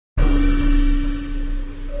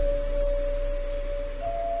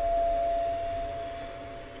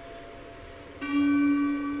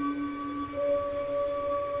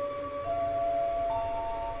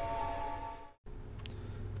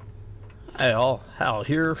Hi all, Hal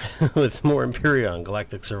here with more Empyrion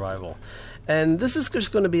Galactic Survival. And this is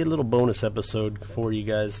just going to be a little bonus episode for you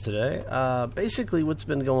guys today. Basically what's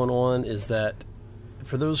been going on is that,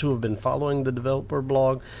 for those who have been following the developer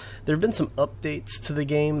blog, there have been some updates to the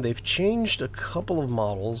game. They've changed a couple of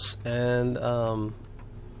models, and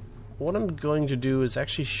what I'm going to do is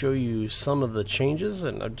actually show you some of the changes,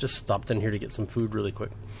 and I've just stopped in here to get some food really quick.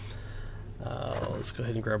 Let's go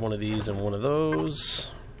ahead and grab one of these and one of those,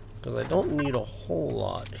 because I don't need a whole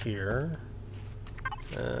lot here.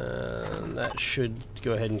 And that should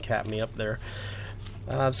go ahead and cap me up there.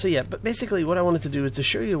 So yeah, but basically what I wanted to do is to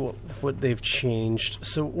show you what they've changed.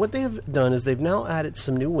 So what they've done is they've now added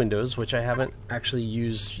some new windows, which I haven't actually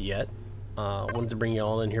used yet. I wanted to bring you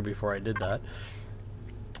all in here before I did that.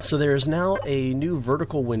 So there's now a new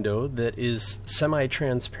vertical window that is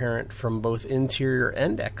semi-transparent from both interior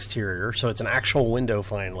and exterior, so it's an actual window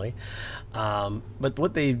finally. But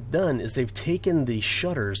what they've done is they've taken the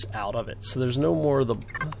shutters out of it, so there's no more of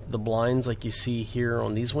the blinds like you see here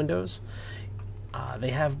on these windows. They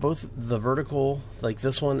have both the vertical, like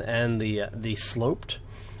this one, and the sloped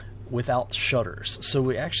without shutters. So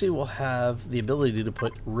we actually will have the ability to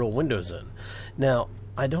put real windows in. Now,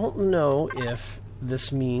 I don't know if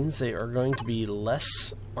this means they are going to be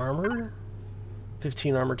less armor,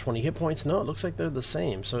 15 armor, 20 hit points. No, it looks like they're the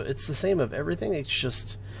same. So it's the same of everything. It's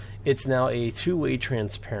just, it's now a two-way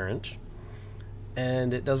transparent,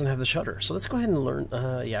 and it doesn't have the shutter. So let's go ahead and learn.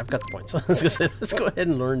 Yeah, I've got the points. Let's go ahead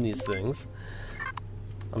and learn these things.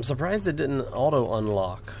 I'm surprised it didn't auto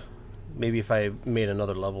unlock. Maybe if I made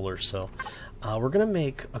another level or so. We're going to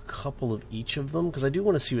make a couple of each of them, because I do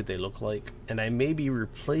want to see what they look like. And I may be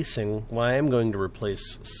replacing, well, I am going to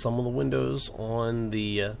replace some of the windows on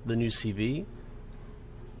the new CV.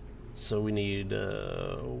 So we need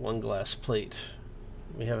one glass plate.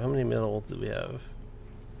 We have, how many metal do we have?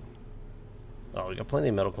 Oh, we got plenty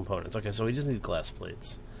of metal components. Okay, so we just need glass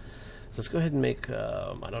plates. So let's go ahead and make,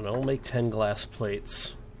 I don't know, we'll make 10 glass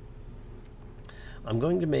plates. I'm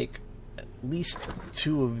going to make at least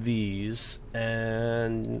 2 of these,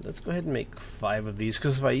 and let's go ahead and make 5 of these,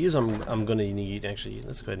 because if I use them, I'm going to need, actually,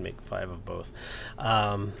 let's go ahead and make 5 of both.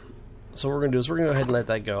 So what we're going to do is we're going to go ahead and let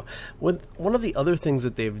that go. One of the other things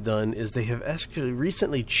that they've done is they have actually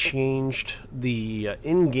recently changed the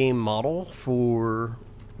in-game model for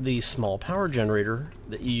the small power generator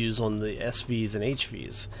that you use on the SVs and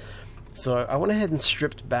HVs. So I went ahead and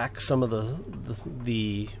stripped back some of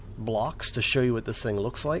the blocks to show you what this thing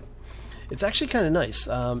looks like. It's actually kind of nice.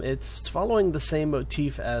 It's following the same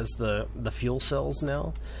motif as the fuel cells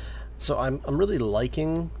now. So I'm really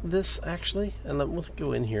liking this, actually. And then we'll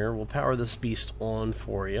go in here. We'll power this beast on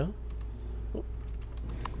for you.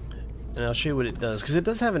 And I'll show you what it does, because it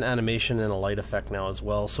does have an animation and a light effect now as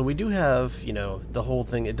well. So we do have, you know, the whole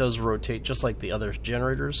thing. It does rotate just like the other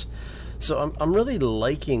generators. So I'm really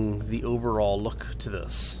liking the overall look to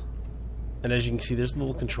this. And as you can see, there's a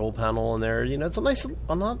little control panel in there. You know, it's a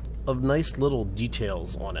lot of nice little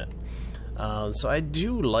details on it. So I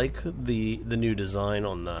do like the new design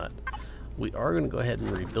on that. We are going to go ahead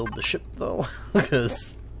and rebuild the ship, though,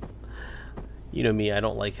 because, you know me, I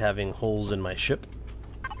don't like having holes in my ship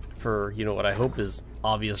for, you know, what I hope is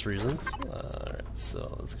obvious reasons. Alright,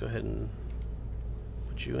 so let's go ahead and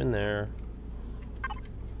put you in there.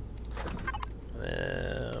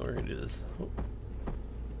 And we're going to do this. Oh.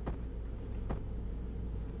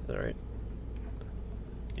 Is that right?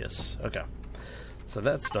 Yes, okay. So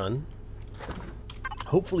that's done.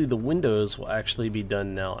 Hopefully the windows will actually be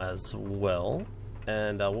done now as well.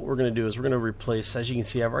 And what we're going to do is we're going to replace, as you can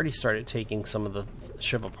see, I've already started taking some of the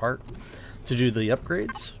ship apart to do the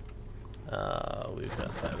upgrades. We've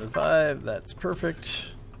got 5 and 5, that's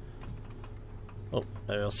perfect. Oh,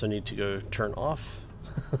 I also need to go turn off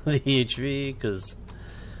the HV, because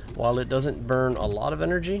while it doesn't burn a lot of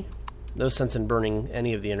energy, no sense in burning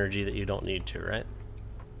any of the energy that you don't need to, right?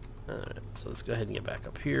 Alright, so let's go ahead and get back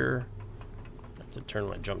up here. I have to turn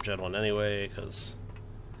my jump jet on anyway, because,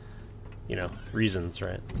 you know, reasons,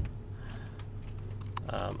 right?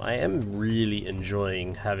 I am really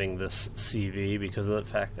enjoying having this CV because of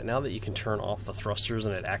the fact that now that you can turn off the thrusters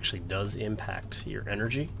and it actually does impact your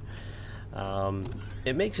energy,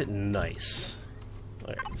 it makes it nice.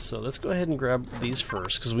 Alright, so let's go ahead and grab these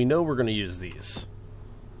first, because we know we're going to use these.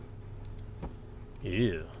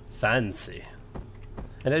 Ew, fancy.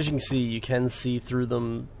 And as you can see, you can see through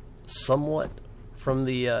them somewhat from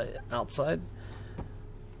the outside.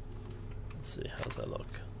 Let's see, how's that look?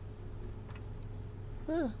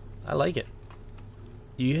 I like it.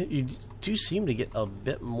 You do seem to get a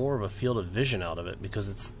bit more of a field of vision out of it, because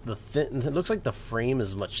it's it looks like the frame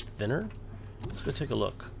is much thinner. Let's go take a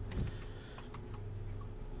look.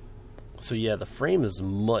 So yeah, the frame is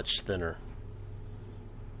much thinner.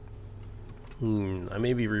 I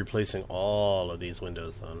may be replacing all of these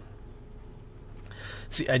windows then.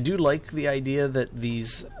 See, I do like the idea that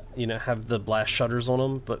these, you know, have the blast shutters on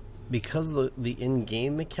them, but because the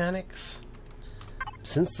in-game mechanics,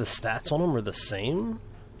 since the stats on them are the same,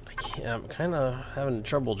 I'm kind of having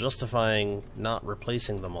trouble justifying not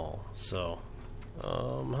replacing them all. So,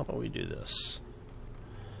 how about we do this?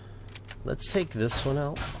 Let's take this one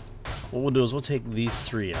out. What we'll do is we'll take these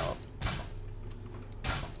 3 out.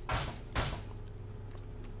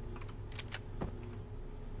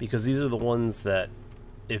 Because these are the ones that,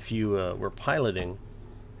 if you were piloting,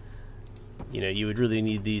 you know, you would really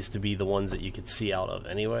need these to be the ones that you could see out of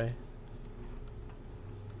anyway.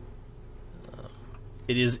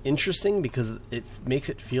 It is interesting because it makes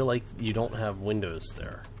it feel like you don't have windows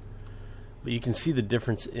there. But you can see the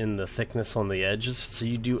difference in the thickness on the edges, so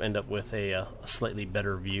you do end up with a slightly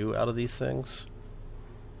better view out of these things.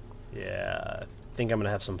 Yeah, I think I'm going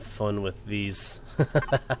to have some fun with these.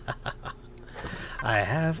 I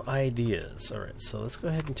have ideas. Alright, so let's go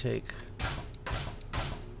ahead and take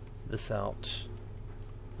this out.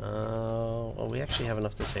 Well, we actually have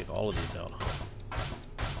enough to take all of these out, huh?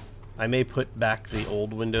 I may put back the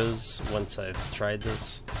old windows once I've tried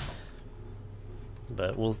this,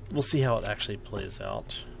 but we'll see how it actually plays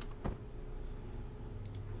out.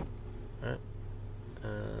 Alright,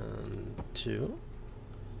 and 2,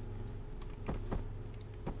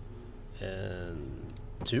 and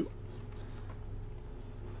 2.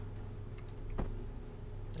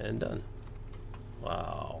 And done.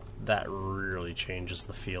 Wow, that really changes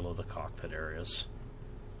the feel of the cockpit areas.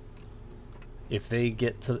 If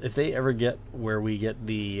they ever get where we get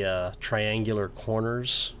the triangular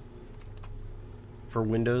corners for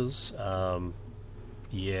windows,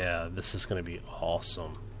 yeah, this is going to be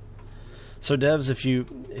awesome. So devs, if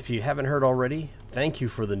you haven't heard already, thank you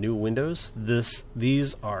for the new windows.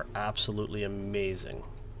 These are absolutely amazing.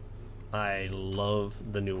 I love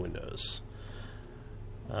the new windows.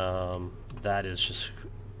 That is just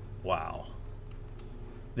wow.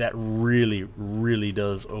 That really, really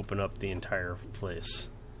does open up the entire place.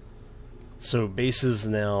 So bases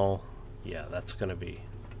now, yeah, that's gonna be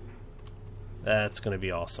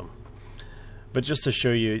awesome. But just to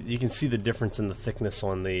show you, you can see the difference in the thickness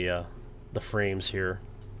on the frames here.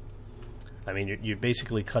 I mean, you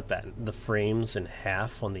basically cut the frames in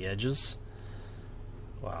half on the edges.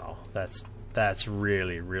 Wow, that's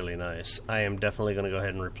really, really nice. I am definitely going to go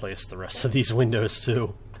ahead and replace the rest of these windows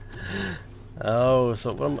too. Oh,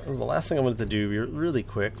 so the last thing I wanted to do really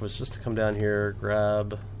quick was just to come down here,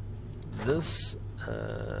 grab this,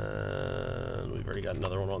 and we've already got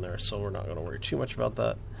another one on there, so we're not going to worry too much about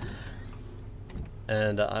that.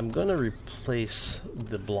 And I'm going to replace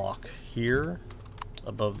the block here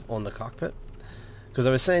above on the cockpit, because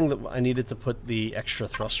I was saying that I needed to put the extra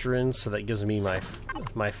thruster in, so that gives me my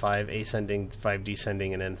 5 ascending, 5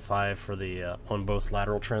 descending, and then 5 for the on both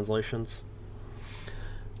lateral translations.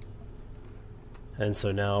 And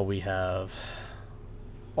so now we have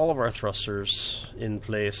all of our thrusters in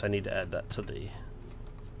place. I need to add that to the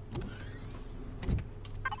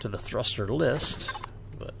thruster list,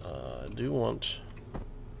 but I do want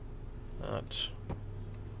that.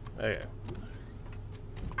 Okay.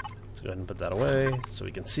 Let's go ahead and put that away so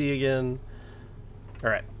we can see again.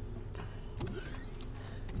 Alright.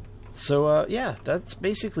 So, yeah, that's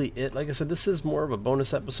basically it. Like I said, this is more of a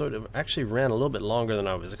bonus episode. It actually ran a little bit longer than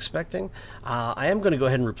I was expecting. I am going to go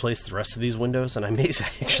ahead and replace the rest of these windows, and I may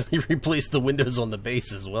actually replace the windows on the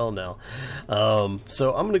base as well now.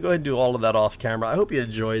 So I'm going to go ahead and do all of that off camera. I hope you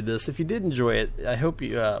enjoyed this. If you did enjoy it, I hope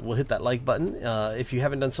you will hit that like button. If you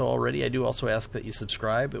haven't done so already, I do also ask that you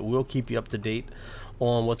subscribe. It will keep you up to date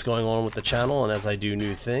on what's going on with the channel and as I do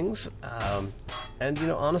new things. And you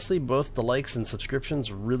know, honestly, both the likes and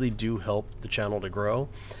subscriptions really do help the channel to grow,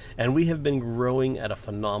 and we have been growing at a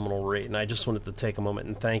phenomenal rate, and I just wanted to take a moment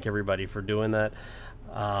and thank everybody for doing that.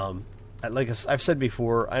 Like I've said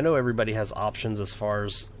before, I know everybody has options as far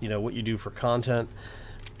as, you know, what you do for content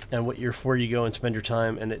and where you go and spend your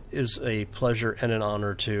time, and it is a pleasure and an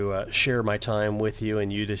honor to share my time with you,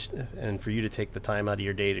 and for you to take the time out of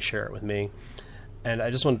your day to share it with me. And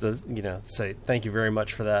I just wanted to, you know, say thank you very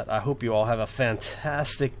much for that. I hope you all have a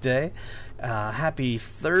fantastic day. Happy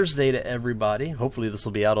Thursday to everybody. Hopefully this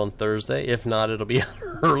will be out on Thursday. If not, it'll be out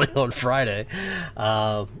early on Friday.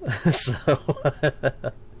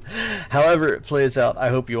 However it plays out, I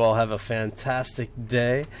hope you all have a fantastic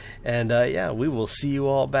day. And yeah, we will see you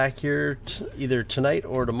all back here either tonight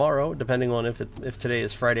or tomorrow, depending on if today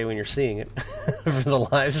is Friday when you're seeing it for the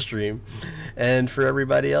live stream. And for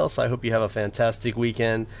everybody else, I hope you have a fantastic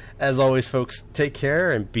weekend. As always, folks, take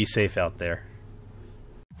care and be safe out there.